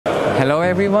Hello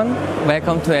everyone,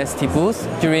 welcome to ST booth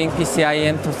during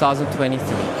PCIM 2023.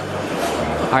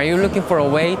 Are you looking for a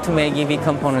way to make EV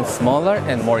components smaller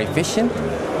and more efficient?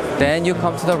 Then you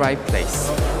come to the right place.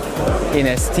 In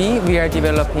ST, we are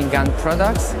developing GaN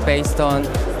products based on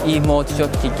E-mode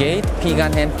Schottky gate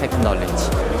P-GaN technology.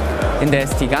 In the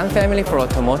ST GaN family for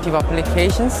automotive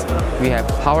applications, we have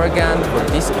power GaN for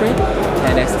discrete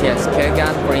and STMicroelectronics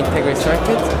GaN for integrated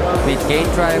circuits with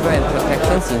gate driver and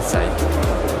protections inside.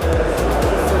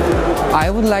 I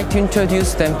would like to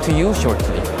introduce them to you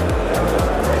shortly.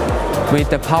 With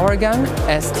the power GaN,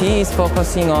 ST is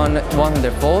focusing on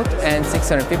 100 volt and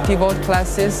 650 volt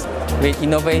classes with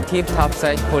innovative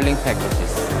topside cooling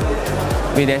packages.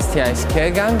 With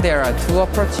STMicroelectronics GaN, there are two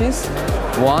approaches.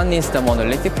 One is the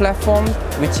monolithic platform,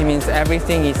 which means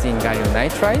everything is in gallium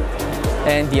nitride,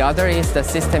 and the other is the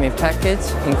system in package,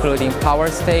 including power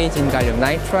stage in gallium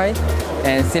nitride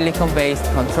and silicon-based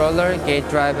controller, gate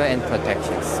driver, and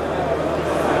protections.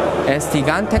 ST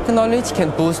GaN technology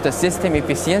can boost the system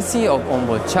efficiency of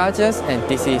onboard chargers and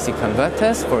DC-DC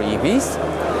converters for EVs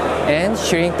and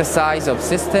shrink the size of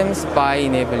systems by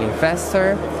enabling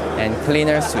faster and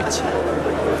cleaner switching.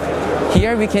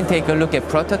 Here we can take a look at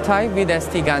prototype with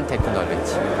ST GaN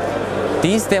technology.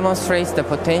 This demonstrates the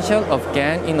potential of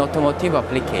GaN in automotive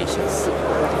applications.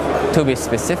 To be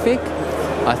specific,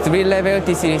 a 3-level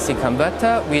DC-DC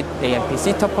converter with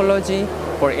AMPC topology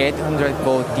for 800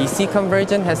 volt DC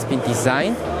conversion has been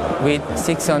designed with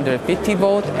 650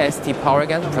 volt ST power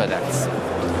GaN products.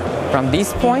 From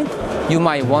this point, you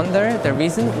might wonder the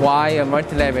reason why a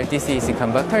multi-level DC-DC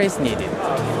converter is needed.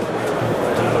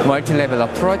 Multi-level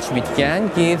approach with GaN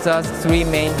gives us three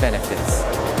main benefits.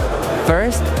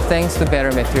 First, thanks to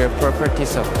better material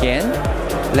properties of GaN,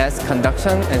 less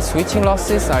conduction and switching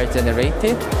losses are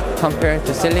generated compared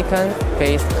to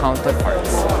silicon-based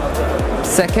counterparts.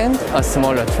 Second, a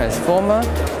smaller transformer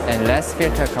and less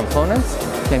filter components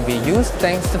can be used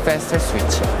thanks to faster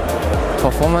switching,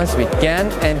 performance with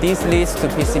GaN, and this leads to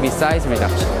PCB size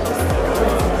reduction.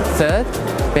 Third,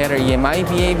 better EMI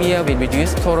behavior with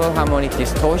reduced total harmonic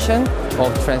distortion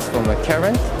of transformer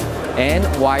current, and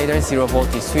wider zero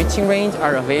voltage switching range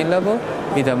are available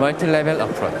with a multi-level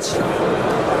approach.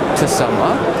 To sum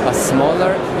up, a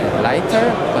smaller and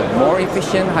lighter but more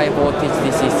efficient high voltage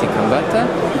DC-DC converter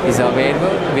is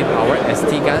available with our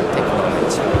ST GaN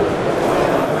technology.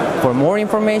 For more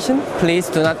information, please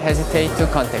do not hesitate to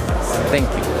contact us. Thank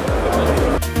you.